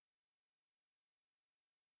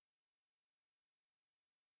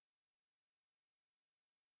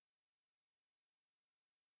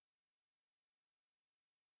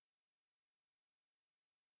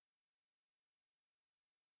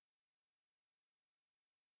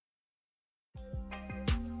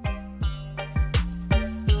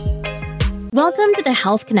Welcome to the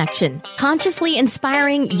Health Connection, consciously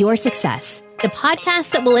inspiring your success. The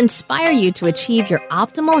podcast that will inspire you to achieve your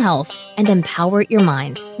optimal health and empower your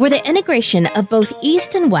mind. Where the integration of both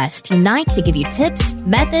East and West unite to give you tips,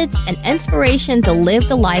 methods, and inspiration to live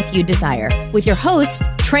the life you desire. With your host,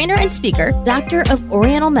 trainer and speaker, Doctor of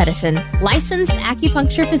Oriental Medicine, licensed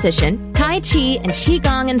acupuncture physician, Tai Chi and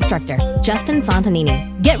Qigong instructor, Justin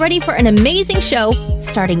Fontanini. Get ready for an amazing show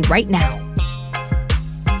starting right now.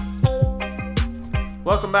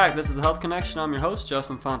 Welcome back. This is the Health Connection. I'm your host,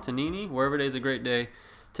 Justin Fontanini, where every day is a great day.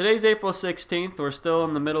 Today's April 16th. We're still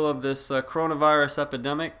in the middle of this coronavirus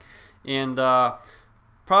epidemic, and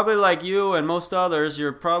probably like you and most others,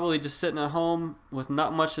 you're probably just sitting at home with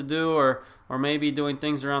not much to do, or maybe doing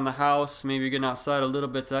things around the house. Maybe you're getting outside a little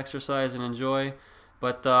bit to exercise and enjoy.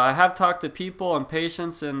 But I have talked to people and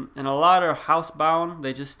patients, and a lot are housebound.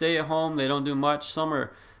 They just stay at home. They don't do much. Some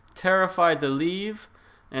are terrified to leave.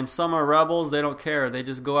 And some are rebels. They don't care. They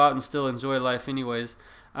just go out and still enjoy life anyways.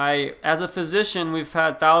 As a physician, we've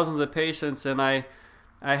had thousands of patients, and I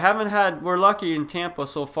haven't had, we're lucky in Tampa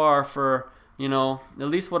so far for, at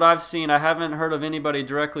least what I've seen, I haven't heard of anybody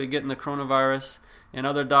directly getting the coronavirus, and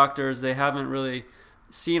other doctors, they haven't really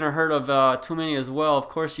seen or heard of too many as well. Of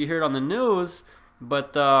course, you hear it on the news,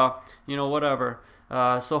 but, whatever.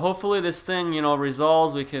 So hopefully this thing,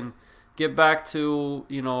 resolves. We can get back to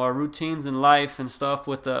our routines in life and stuff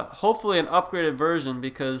with hopefully an upgraded version,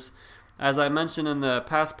 because as I mentioned in the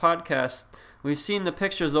past podcast, we've seen the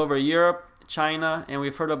pictures over Europe, China, and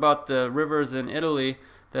we've heard about the rivers in Italy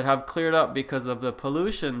that have cleared up because of the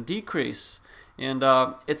pollution decrease. And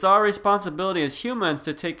it's our responsibility as humans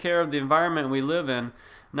to take care of the environment we live in.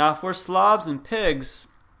 Now, if we're slobs and pigs,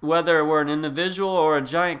 whether we're an individual or a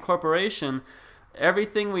giant corporation,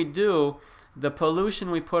 everything we do, the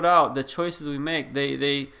pollution we put out, the choices we make,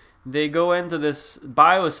 they go into this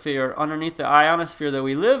biosphere underneath the ionosphere that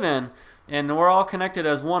we live in, and we're all connected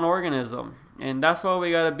as one organism. And that's why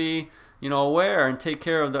we got to be, aware and take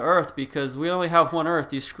care of the earth, because we only have one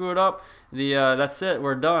earth. You screw it up, that's it,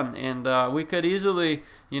 we're done. And we could easily,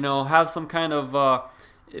 have some kind of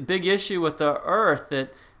big issue with the earth,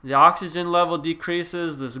 that the oxygen level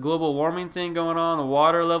decreases, this global warming thing going on, the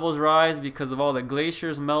water levels rise because of all the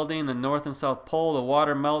glaciers melting, the North and South Pole, the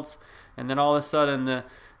water melts, and then all of a sudden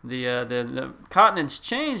the continents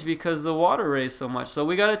change because the water raised so much. So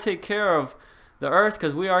we got to take care of the earth,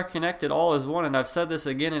 because we are connected all as one, and I've said this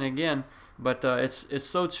again and again, but it's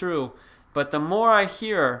so true. But the more I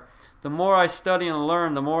hear, the more I study and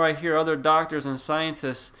learn, the more I hear other doctors and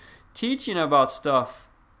scientists teaching about stuff.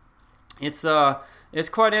 It's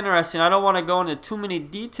quite interesting. I don't want to go into too many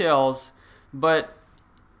details, but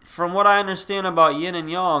from what I understand about yin and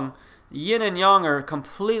yang are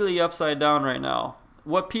completely upside down right now.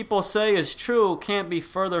 What people say is true can't be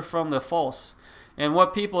further from the false. And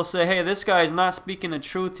what people say, hey, this guy is not speaking the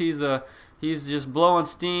truth, he's just blowing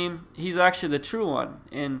steam, he's actually the true one.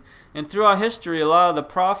 And throughout history, a lot of the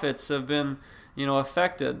prophets have been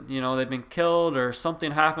affected. They've been killed, or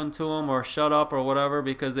something happened to them, or shut up, or whatever,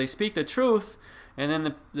 because they speak the truth. And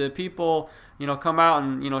then the people, come out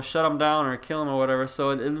and, shut them down or kill them or whatever. So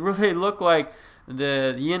it really looked like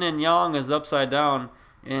the yin and yang is upside down.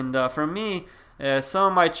 And for me, some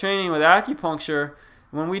of my training with acupuncture,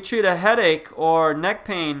 when we treat a headache or neck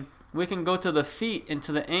pain, we can go to the feet and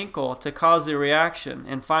to the ankle to cause the reaction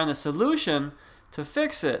and find a solution to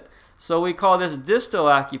fix it. So we call this distal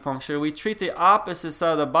acupuncture. We treat the opposite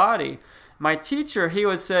side of the body. My teacher, he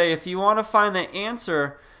would say, if you want to find the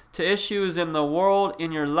answer to issues in the world,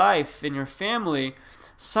 in your life, in your family,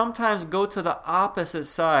 sometimes go to the opposite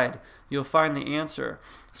side. You'll find the answer.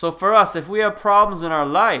 So for us, if we have problems in our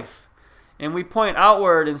life, and we point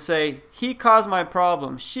outward and say, he caused my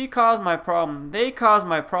problem, she caused my problem, they caused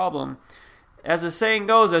my problem, as the saying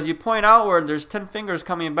goes, as you point outward, there's 10 fingers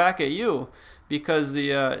coming back at you, because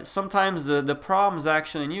sometimes the problem is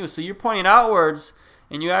actually in you. So you're pointing outwards,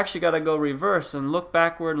 and you actually got to go reverse and look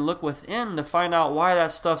backward and look within to find out why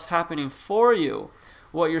that stuff's happening for you,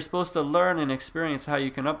 what you're supposed to learn and experience, how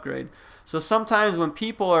you can upgrade. So sometimes when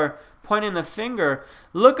people are pointing the finger,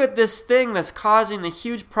 look at this thing that's causing the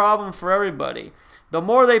huge problem for everybody. The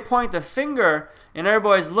more they point the finger and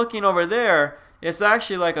everybody's looking over there, it's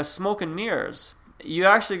actually like a smoke and mirrors. You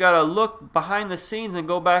actually got to look behind the scenes and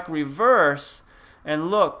go back reverse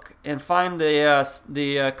and look and find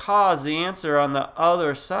the cause, the answer on the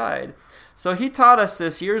other side. So he taught us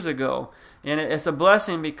this years ago, and it's a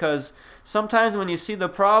blessing, because sometimes when you see the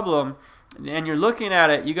problem and you're looking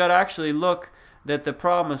at it, you got to actually look that the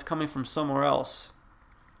problem is coming from somewhere else.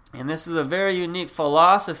 And this is a very unique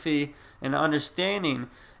philosophy and understanding.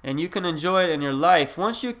 and you can enjoy it in your life.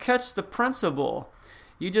 Once you catch the principle,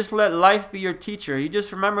 you just let life be your teacher. You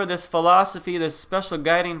just remember this philosophy, this special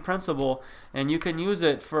guiding principle, and you can use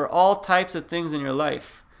it for all types of things in your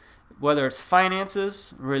life. Whether it's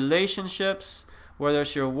finances, relationships, whether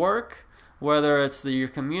it's your work, whether it's your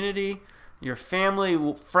community, your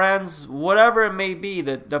family, friends, whatever it may be,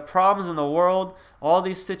 the problems in the world, all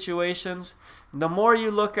these situations, the more you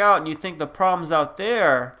look out and you think the problem's out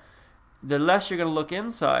there, the less you're going to look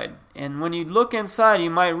inside. And when you look inside, you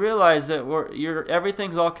might realize that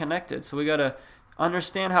everything's all connected. So we got to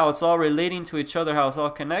understand how it's all relating to each other, how it's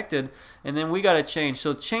all connected, and then we got to change.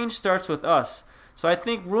 So change starts with us. So I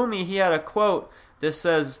think Rumi, he had a quote that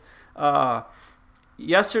says,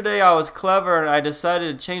 yesterday I was clever and I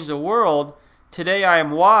decided to change the world. Today I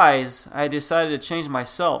am wise. I decided to change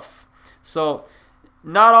myself. So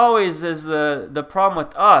not always is the problem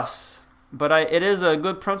with us, but it is a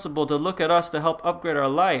good principle to look at us to help upgrade our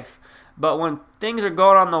life. But when things are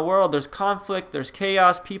going on in the world, there's conflict, there's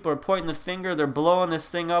chaos, people are pointing the finger, they're blowing this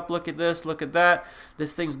thing up, look at this, look at that,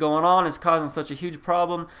 this thing's going on, it's causing such a huge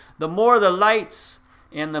problem. The more the lights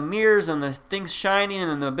and the mirrors and the things shining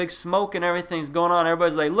and the big smoke and everything's going on,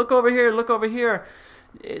 everybody's like, look over here, look over here.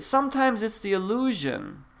 Sometimes it's the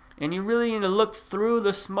illusion, and you really need to look through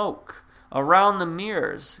the smoke, around the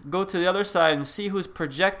mirrors, go to the other side and see who's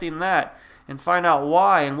projecting that and find out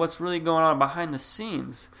why and what's really going on behind the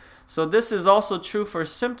scenes. So this is also true for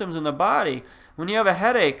symptoms in the body. When you have a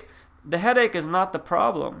headache, the headache is not the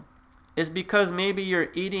problem. It's because maybe you're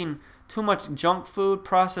eating too much junk food,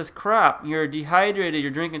 processed crap. You're dehydrated,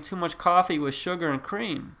 you're drinking too much coffee with sugar and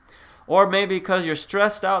cream. Or maybe because you're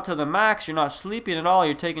stressed out to the max, you're not sleeping at all,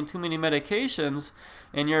 you're taking too many medications,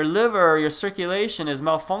 and your liver, your circulation is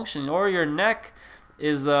malfunctioning, or your neck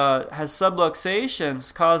has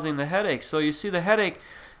subluxations causing the headache. So you see, the headache,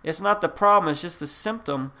 it's not the problem, it's just the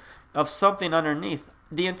symptom of something underneath.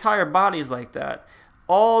 The entire body is like that.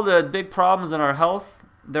 All the big problems in our health,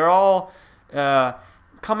 they're all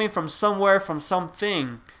coming from somewhere, from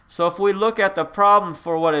something. So if we look at the problem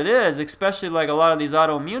for what it is, especially like a lot of these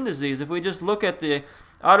autoimmune diseases, if we just look at the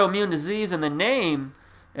autoimmune disease and the name,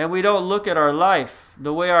 and we don't look at our life,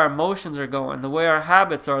 the way our emotions are going, the way our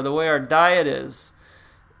habits are, the way our diet is,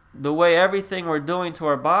 the way everything we're doing to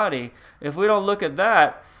our body, if we don't look at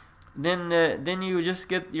that, then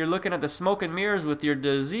you're looking at the smoke and mirrors with your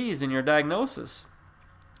disease and your diagnosis.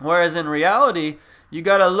 Whereas in reality, you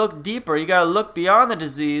got to look deeper. You got to look beyond the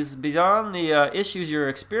disease, beyond the issues you're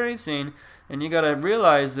experiencing, and you got to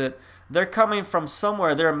realize that they're coming from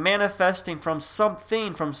somewhere. They're manifesting from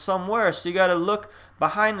something, from somewhere. So you got to look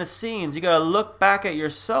behind the scenes. You got to look back at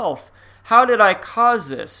yourself. How did I cause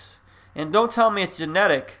this? And don't tell me it's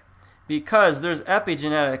genetic, because there's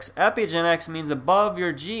epigenetics. Epigenetics means above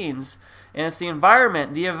your genes, and it's the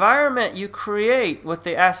environment. The environment you create with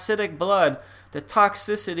the acidic blood, the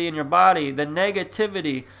toxicity in your body, the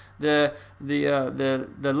negativity, the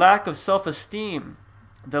lack of self-esteem,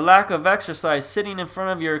 the lack of exercise, sitting in front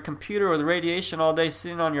of your computer with radiation all day,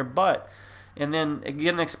 sitting on your butt, and then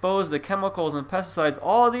getting exposed to chemicals and pesticides,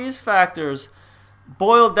 all these factors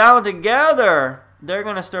boiled down together, they're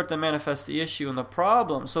going to start to manifest the issue and the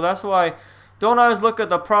problem. So that's why don't always look at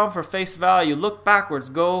the problem for face value. Look backwards.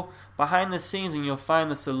 Go behind the scenes and you'll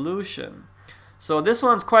find the solution. So this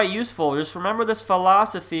one's quite useful. Just remember this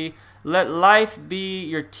philosophy. Let life be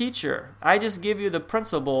your teacher. I just give you the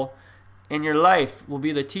principle, and your life will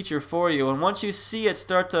be the teacher for you. And once you see it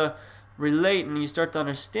start to relate and you start to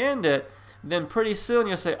understand it, then pretty soon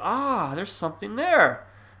you'll say, there's something there.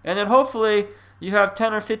 And then hopefully you have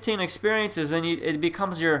 10 or 15 experiences, and it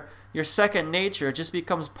becomes your second nature. It just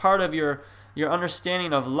becomes part of your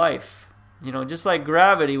understanding of life. You know, just like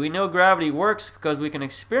gravity. We know gravity works because we can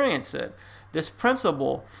experience it. This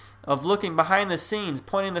principle of looking behind the scenes,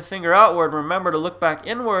 pointing the finger outward, remember to look back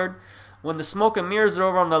inward. When the smoke and mirrors are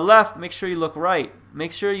over on the left, make sure you look right.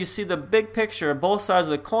 Make sure you see the big picture, both sides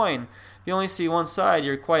of the coin. If you only see one side,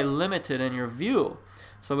 you're quite limited in your view.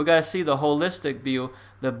 So we got to see the holistic view,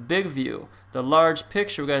 the big view, the large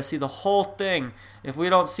picture. We got to see the whole thing. If we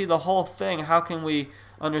don't see the whole thing, how can we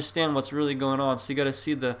understand what's really going on? So you got to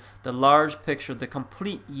see the large picture, the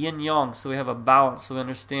complete yin-yang, so we have a balance, so we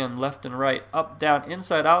understand left and right, up, down,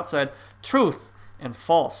 inside, outside, truth and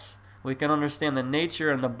false. We can understand the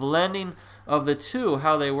nature and the blending of the two,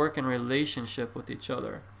 how they work in relationship with each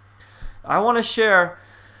other. I want to share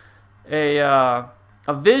a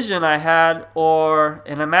vision I had, or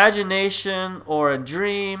an imagination, or a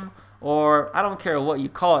dream, or I don't care what you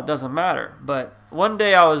call it, doesn't matter. But one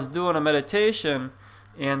day I was doing a meditation,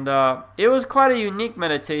 and it was quite a unique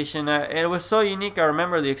meditation. It was so unique I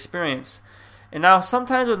remember the experience. And now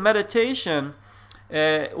sometimes with meditation,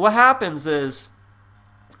 what happens is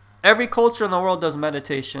every culture in the world does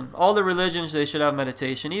meditation. All the religions, they should have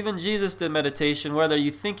meditation. Even Jesus did meditation. Whether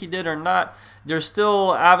you think he did or not, there's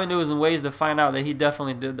still avenues and ways to find out that he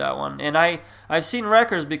definitely did that one. And I've seen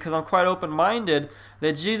records, because I'm quite open-minded,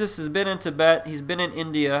 that Jesus has been in Tibet, he's been in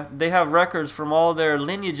India. They have records from all their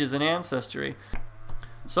lineages and ancestry.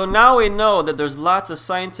 So now we know that there's lots of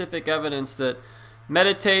scientific evidence that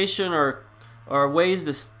meditation or ways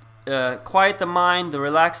to quiet the mind, to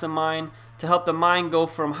relax the mind, to help the mind go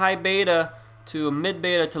from high beta to mid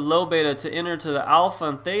beta to low beta to enter to the alpha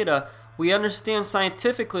and theta. We understand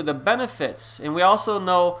scientifically the benefits, and we also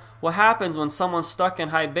know what happens when someone's stuck in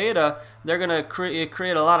high beta. They're going to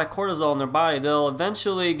create a lot of cortisol in their body. They'll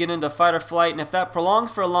eventually get into fight or flight, and if that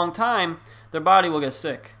prolongs for a long time, their body will get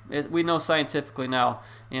sick. We know scientifically now,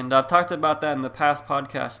 and I've talked about that in the past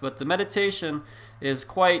podcasts, but the meditation is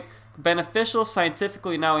quite beneficial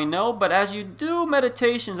scientifically, now we know. But as you do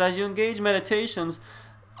meditations, as you engage meditations,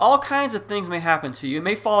 all kinds of things may happen to you. You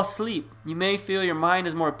may fall asleep. You may feel your mind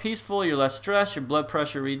is more peaceful, you're less stressed, your blood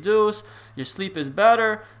pressure reduced, your sleep is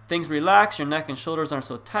better, things relax, your neck and shoulders aren't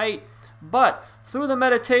so tight. But through the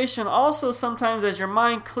meditation, also sometimes as your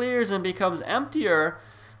mind clears and becomes emptier,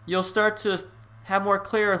 you'll start to have more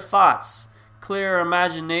clearer thoughts, clearer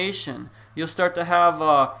imagination. You'll start to have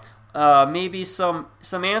maybe some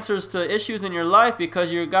answers to issues in your life,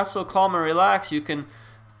 because you got so calm and relaxed, you can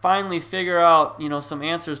finally figure out, some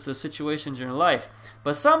answers to situations in your life.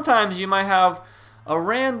 But sometimes you might have a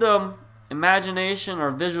random imagination or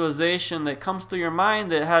visualization that comes through your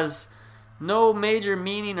mind that has no major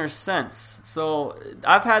meaning or sense. So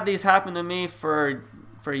I've had these happen to me for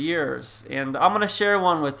years, and I'm going to share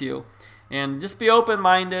one with you. And just be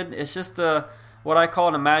open-minded. It's just what I call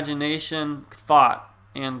an imagination thought.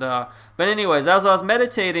 And but anyways, as I was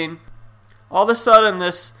meditating, all of a sudden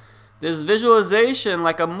this visualization,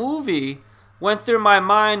 like a movie, went through my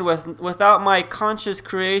mind without my conscious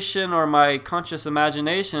creation or my conscious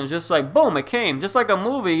imagination. It was just like, boom, it came. Just like a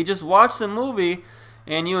movie. You just watch the movie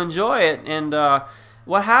and you enjoy it. And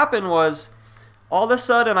what happened was, all of a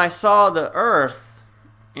sudden I saw the earth,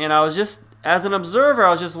 and I was just, as an observer,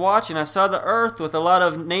 I was just watching. I saw the earth with a lot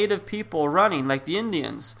of native people running, like the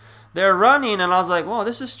Indians. They're running, and I was like, whoa,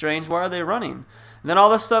 this is strange. Why are they running? And then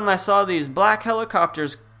all of a sudden I saw these black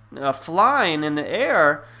helicopters flying in the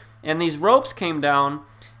air, and these ropes came down,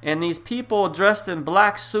 and these people dressed in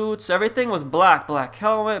black suits. Everything was black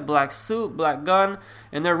helmet, black suit, black gun,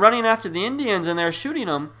 and they're running after the Indians, and they're shooting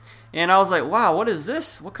them. And I was like, wow, what is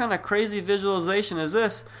this? What kind of crazy visualization is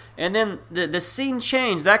this? And then the scene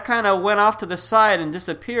changed. That kind of went off to the side and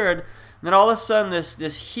disappeared. And then all of a sudden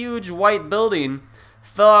this huge white building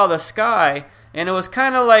fell out of the sky, and it was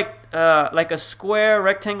kind of like a square,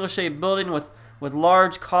 rectangular-shaped building with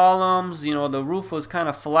large columns. The roof was kind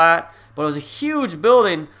of flat, but it was a huge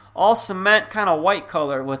building, all cement, kind of white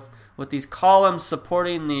color, with these columns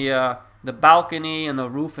supporting the balcony and the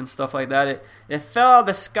roof and stuff like that. It fell out of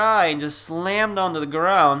the sky and just slammed onto the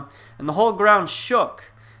ground, and the whole ground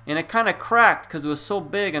shook, and it kind of cracked because it was so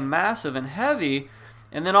big and massive and heavy.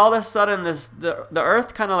 And then all of a sudden the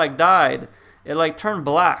earth kind of like died. It like turned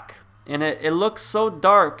black, and it looked so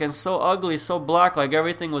dark and so ugly, so black, like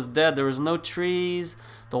everything was dead. There was no trees,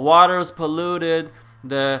 the water was polluted,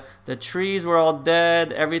 the trees were all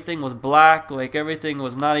dead, everything was black, like everything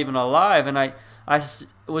was not even alive. And I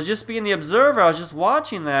was just being the observer. I was just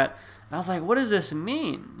watching that, and I was like, what does this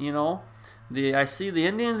mean? I see the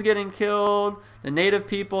Indians getting killed, the native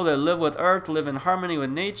people that live with earth, live in harmony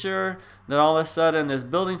with nature. Then all of a sudden this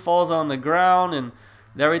building falls on the ground, and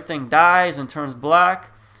everything dies and turns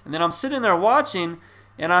black. And then I'm sitting there watching,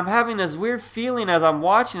 and I'm having this weird feeling as I'm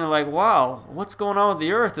watching it, like, wow, what's going on with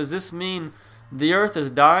the earth? Does this mean the earth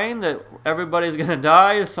is dying, that everybody's going to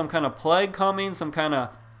die? Is some kind of plague coming, some kind of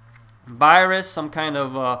virus, some kind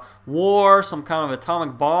of war, some kind of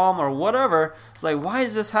atomic bomb or whatever? It's like, why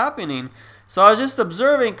is this happening? So I was just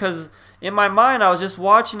observing, because in my mind I was just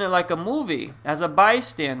watching it like a movie, as a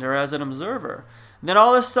bystander, as an observer. And then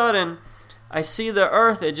all of a sudden I see the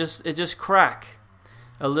earth, it just crack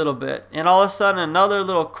a little bit, and all of a sudden another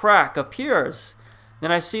little crack appears.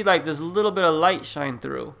 Then I see like this little bit of light shine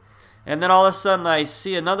through, and then all of a sudden I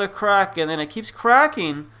see another crack, and then it keeps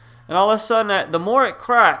cracking, and all of a sudden the more it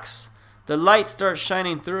cracks, the light starts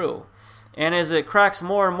shining through, and as it cracks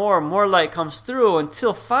more and more light comes through,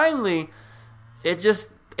 until finally it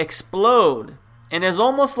just explode. And it's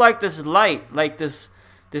almost like this light, like this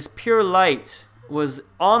pure light was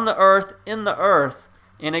on the earth, in the earth,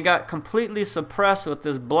 and it got completely suppressed with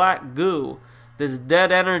this black goo, this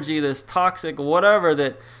dead energy, this toxic whatever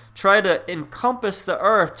that try to encompass the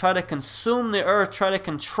earth, try to consume the earth, try to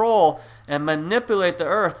control and manipulate the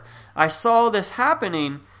earth. I saw this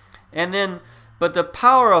happening, but the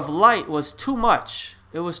power of light was too much.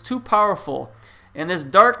 It was too powerful. And this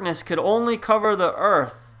darkness could only cover the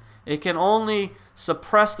earth. It can only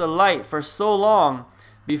suppress the light for so long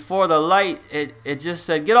before the light, it just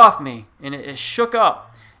said, get off me. And it shook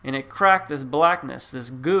up and it cracked this blackness, this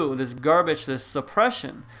goo, this garbage, this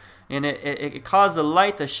suppression. And it caused the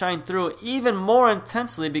light to shine through even more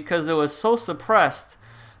intensely because it was so suppressed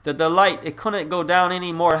that the light, it couldn't go down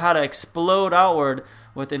anymore. It had to explode outward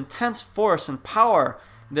with intense force and power,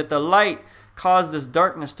 that the light caused this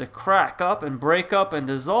darkness to crack up and break up and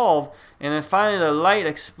dissolve. And then finally the light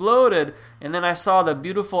exploded, and then I saw the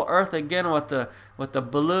beautiful earth again with the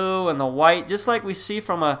blue and the white, just like we see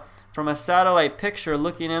from a satellite picture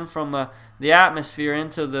looking in from the atmosphere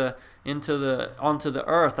onto the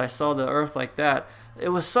earth. I saw the earth like that. It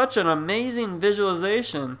was such an amazing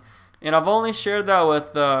visualization, and I've only shared that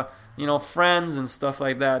with friends and stuff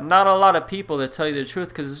like that. Not a lot of people, to tell you the truth,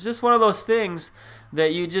 because it's just one of those things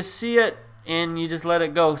that you just see it and you just let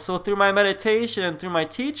it go. So through my meditation and through my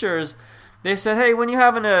teachers, they said, hey, when you're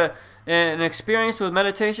having an experience with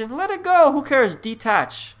meditation, let it go. Who cares?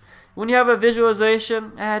 Detach. When you have a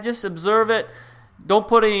visualization, just observe it. Don't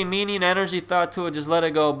put any meaning, energy, thought to it. Just let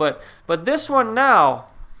it go. But this one now,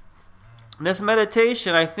 this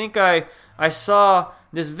meditation, I think I saw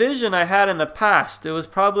this vision I had in the past. It was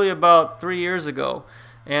probably about 3 years ago.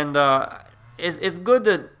 And it's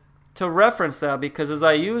good to reference that, because as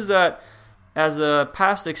I use that as a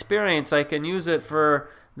past experience, I can use it for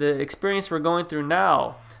the experience we're going through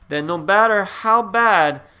now. That no matter how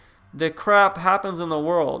bad the crap happens in the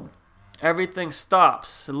world, everything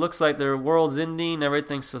stops. It looks like the world's ending,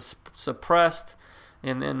 everything's suppressed,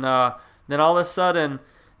 and then all of a sudden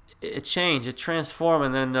it changed, it transformed,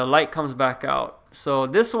 and then the light comes back out. So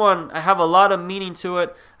this one, I have a lot of meaning to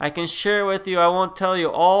it. I can share with you. I won't tell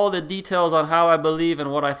you all the details on how I believe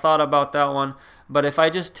and what I thought about that one. But if I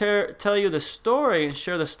just tell you the story and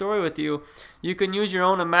share the story with you, you can use your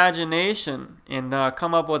own imagination and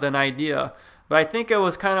come up with an idea. But I think it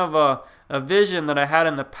was kind of a vision that I had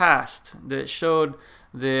in the past that showed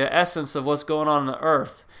the essence of what's going on the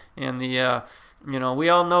earth. And we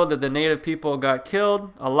all know that the native people got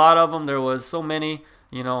killed. A lot of them. There was so many,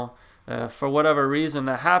 for whatever reason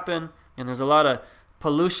that happened. And there's a lot of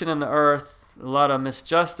pollution in the earth, a lot of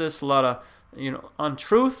misjustice, a lot of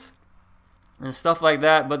untruth and stuff like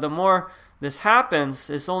that. But the more this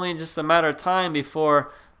happens, it's only just a matter of time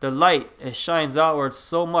before the light, it shines outward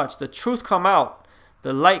so much. The truth come out,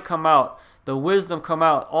 the light come out, the wisdom come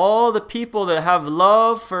out. All the people that have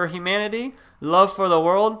love for humanity, love for the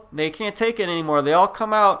world, they can't take it anymore. They all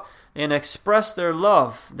come out and express their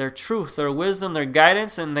love, their truth, their wisdom, their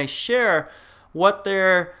guidance, and they share what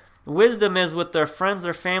their wisdom is with their friends,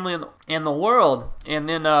 their family, and the world. And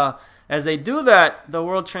then as they do that, the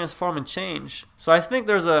world transform and change. So I think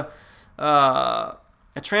there's a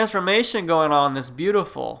transformation going on that's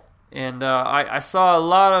beautiful. And I saw a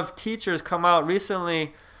lot of teachers come out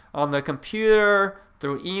recently on the computer,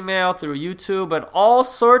 through email, through YouTube, and all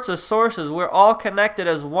sorts of sources. We're all connected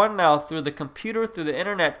as one now through the computer, through the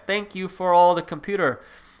internet. Thank you for all the computer,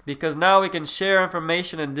 because now we can share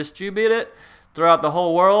information and distribute it throughout the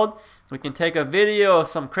whole world. We can take a video of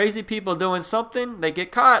some crazy people doing something, they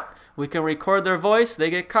get caught. We can record their voice, they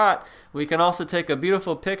get caught. We can also take a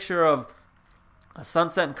beautiful picture of a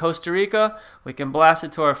sunset in Costa Rica. We can blast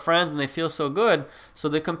it to our friends and they feel so good. So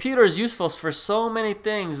the computer is useful for so many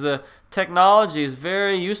things. The technology is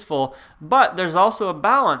very useful, but there's also a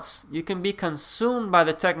balance. You can be consumed by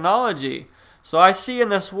the technology. So I see in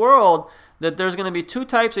this world that there's going to be two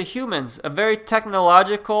types of humans: a very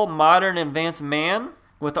technological, modern, advanced man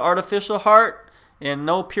with an artificial heart and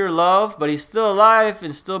no pure love, but he's still alive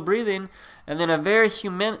and still breathing, and then a very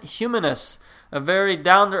humanist, a very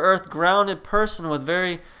down-to-earth, grounded person with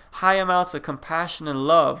very high amounts of compassion and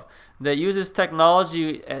love that uses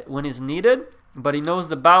technology when it's needed, but he knows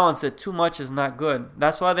the balance that too much is not good.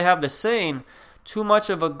 That's why they have the saying, too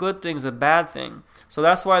much of a good thing is a bad thing. So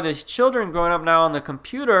that's why there's children growing up now on the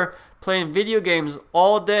computer playing video games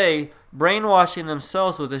all day, brainwashing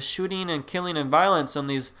themselves with the shooting and killing and violence on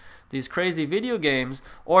these crazy video games,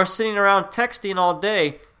 or sitting around texting all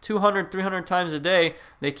day, 200, 300 times a day.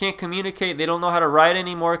 They can't communicate. They don't know how to write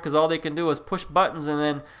anymore because all they can do is push buttons and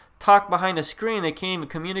then talk behind a screen. They can't even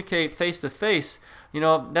communicate face to face.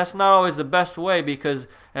 That's not always the best way, because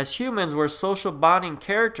as humans, we're social bonding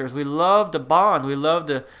characters. We love to bond. We love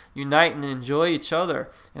to unite and enjoy each other.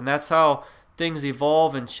 And that's how things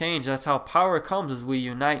evolve and change. That's how power comes, as we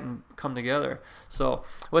unite and come together. So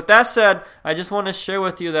with that said, I just want to share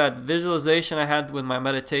with you that visualization I had with my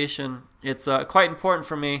meditation. It's quite important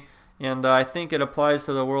for me, and I think it applies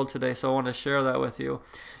to the world today, so I want to share that with you.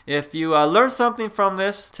 If you learned something from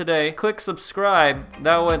this today, click subscribe.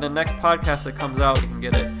 That way the next podcast that comes out, you can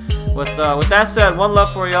get it. With that said, one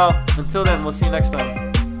love for y'all. Until then, we'll see you next time.